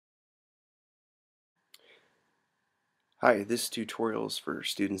Hi, this tutorial is for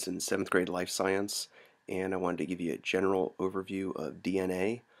students in 7th grade life science, and I wanted to give you a general overview of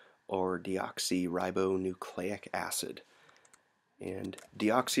DNA, or deoxyribonucleic acid. And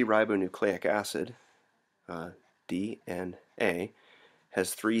deoxyribonucleic acid, DNA,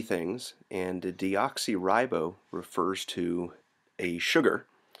 has three things, and deoxyribo refers to a sugar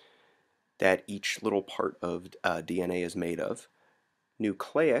that each little part of DNA is made of.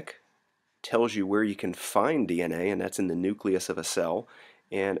 Nucleic tells you where you can find DNA, and that's in the nucleus of a cell,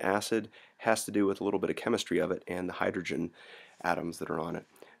 and acid has to do with a little bit of chemistry of it and the hydrogen atoms that are on it.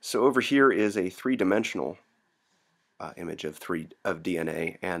 So over here is a three-dimensional image of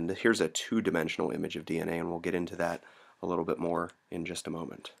DNA, and here's a two-dimensional image of DNA, and we'll get into that a little bit more in just a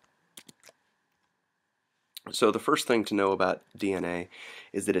moment. So the first thing to know about DNA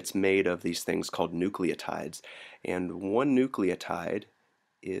is that it's made of these things called nucleotides, and one nucleotide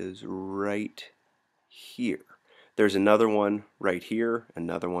is right here. There's another one right here,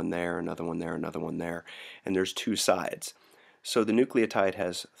 another one there, another one there, another one there, and there's two sides. So the nucleotide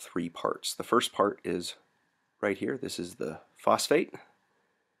has three parts. The first part is right here. This is the phosphate.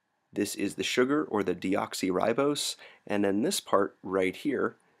 This is the sugar, or the deoxyribose, and then this part right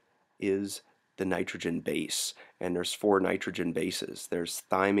here is the nitrogen base, and there's four nitrogen bases. There's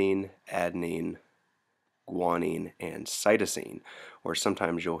thymine, adenine, guanine, and cytosine, or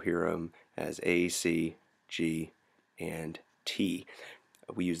sometimes you'll hear them as A, C, G, and T.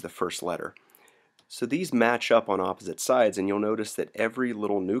 We use the first letter. So these match up on opposite sides, and you'll notice that every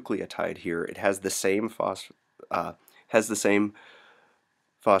little nucleotide here, it has the same phosphorus, it has the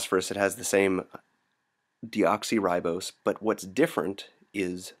same deoxyribose, but what's different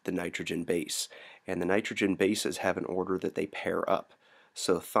is the nitrogen base, and the nitrogen bases have an order that they pair up.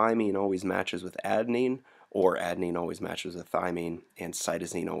 So thymine always matches with adenine, or adenine always matches with thymine, and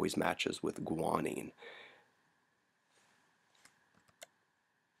cytosine always matches with guanine.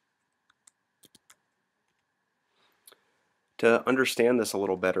 To understand this a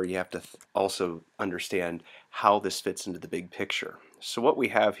little better, you have to also understand how this fits into the big picture. So what we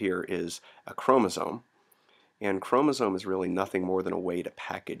have here is a chromosome, and chromosome is really nothing more than a way to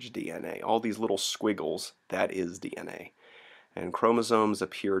package DNA. All these little squiggles, that is DNA. And chromosomes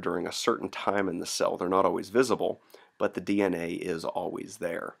appear during a certain time in the cell. They're not always visible, but the DNA is always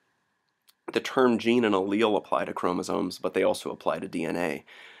there. The term gene and allele apply to chromosomes, but they also apply to DNA.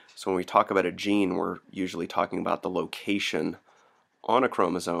 So when we talk about a gene, we're usually talking about the location on a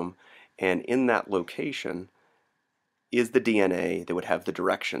chromosome, and in that location is the DNA that would have the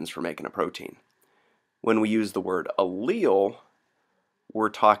directions for making a protein. When we use the word allele, we're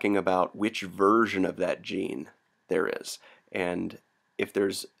talking about which version of that gene there is. And if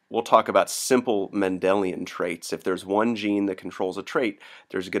we'll talk about simple Mendelian traits. If there's one gene that controls a trait,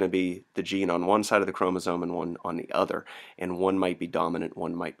 there's going to be the gene on one side of the chromosome and one on the other. And one might be dominant,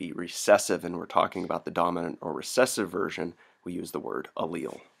 one might be recessive, and we're talking about the dominant or recessive version. We use the word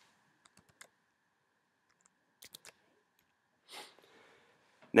allele.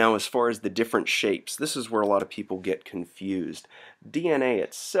 Now, as far as the different shapes, this is where a lot of people get confused. DNA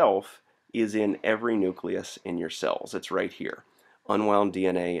itself is in every nucleus in your cells. It's right here, unwound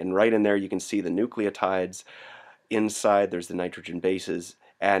DNA, and right in there you can see the nucleotides. Inside there's the nitrogen bases.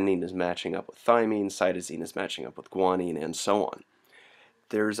 Adenine is matching up with thymine, cytosine is matching up with guanine, and so on.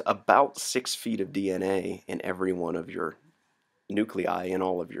 There's about 6 feet of DNA in every one of your nuclei in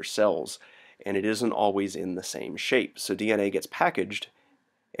all of your cells, and it isn't always in the same shape. So DNA gets packaged,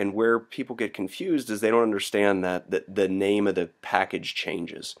 and where people get confused is they don't understand that the name of the package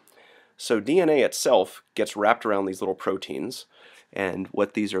changes. So DNA itself gets wrapped around these little proteins, and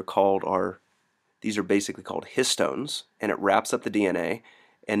what these are called these are basically called histones, and it wraps up the DNA,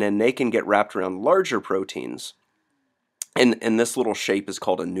 and then they can get wrapped around larger proteins, and this little shape is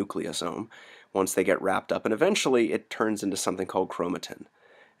called a nucleosome once they get wrapped up, and eventually it turns into something called chromatin.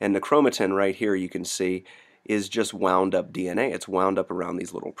 And the chromatin right here you can see is just wound up DNA. It's wound up around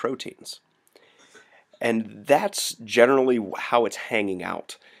these little proteins. And that's generally how it's hanging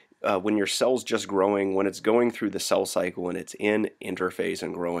out. When your cell's just growing, when it's going through the cell cycle and it's in interphase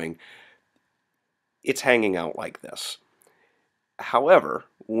and growing, it's hanging out like this. However,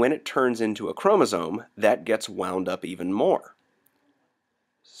 when it turns into a chromosome, that gets wound up even more.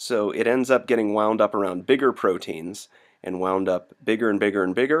 So it ends up getting wound up around bigger proteins and wound up bigger and bigger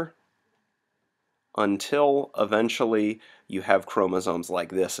and bigger, until eventually you have chromosomes like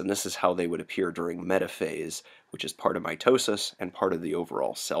this, and this is how they would appear during metaphase, which is part of mitosis and part of the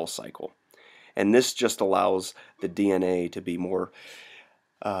overall cell cycle. And this just allows the DNA to be more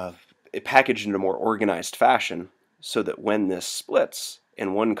packaged in a more organized fashion, so that when this splits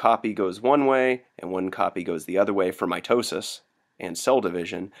and one copy goes one way and one copy goes the other way for mitosis and cell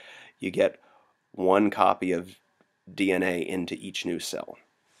division, you get one copy of DNA into each new cell.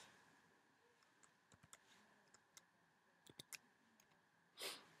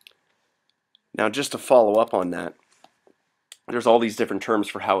 Now, just to follow up on that, there's all these different terms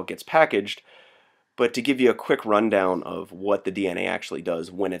for how it gets packaged, but to give you a quick rundown of what the DNA actually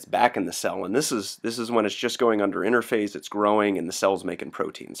does when it's back in the cell, and this is when it's just going under interphase, it's growing, and the cell's making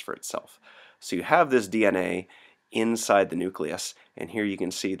proteins for itself. So you have this DNA inside the nucleus, and here you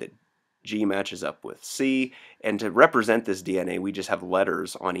can see that G matches up with C, and to represent this DNA, we just have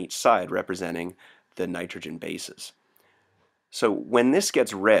letters on each side representing the nitrogen bases. So when this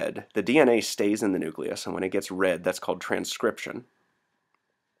gets read, the DNA stays in the nucleus, and when it gets read, that's called transcription.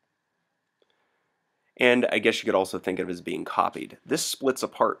 And I guess you could also think of it as being copied. This splits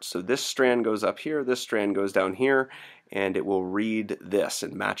apart, so this strand goes up here, this strand goes down here, and it will read this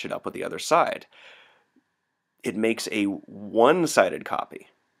and match it up with the other side. It makes a one-sided copy,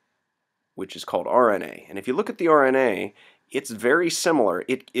 which is called RNA. And if you look at the RNA, it's very similar.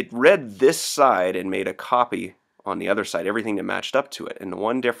 It read this side and made a copy on the other side, everything that matched up to it. And the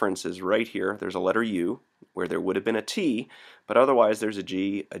one difference is right here, there's a letter U, where there would have been a T, but otherwise there's a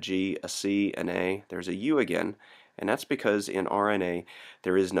G, a C, an A, there's a U again, and that's because in RNA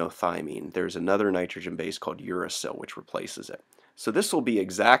there is no thymine. There's another nitrogen base called uracil which replaces it. So this will be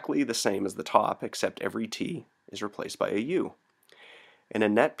exactly the same as the top, except every T is replaced by a U. And a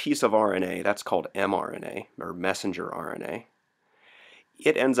net piece of RNA, that's called mRNA, or messenger RNA.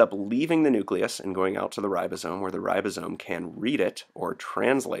 It ends up leaving the nucleus and going out to the ribosome, where the ribosome can read it or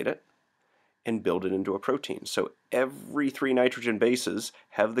translate it and build it into a protein. So every 3 nitrogen bases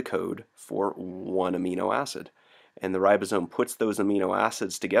have the code for one amino acid. And the ribosome puts those amino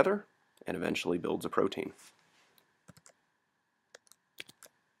acids together and eventually builds a protein.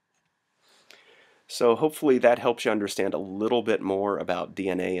 So hopefully that helps you understand a little bit more about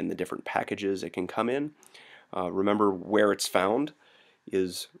DNA and the different packages it can come in. Remember, where it's found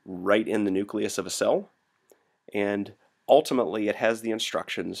is right in the nucleus of a cell, and ultimately it has the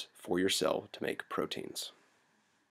instructions for your cell to make proteins.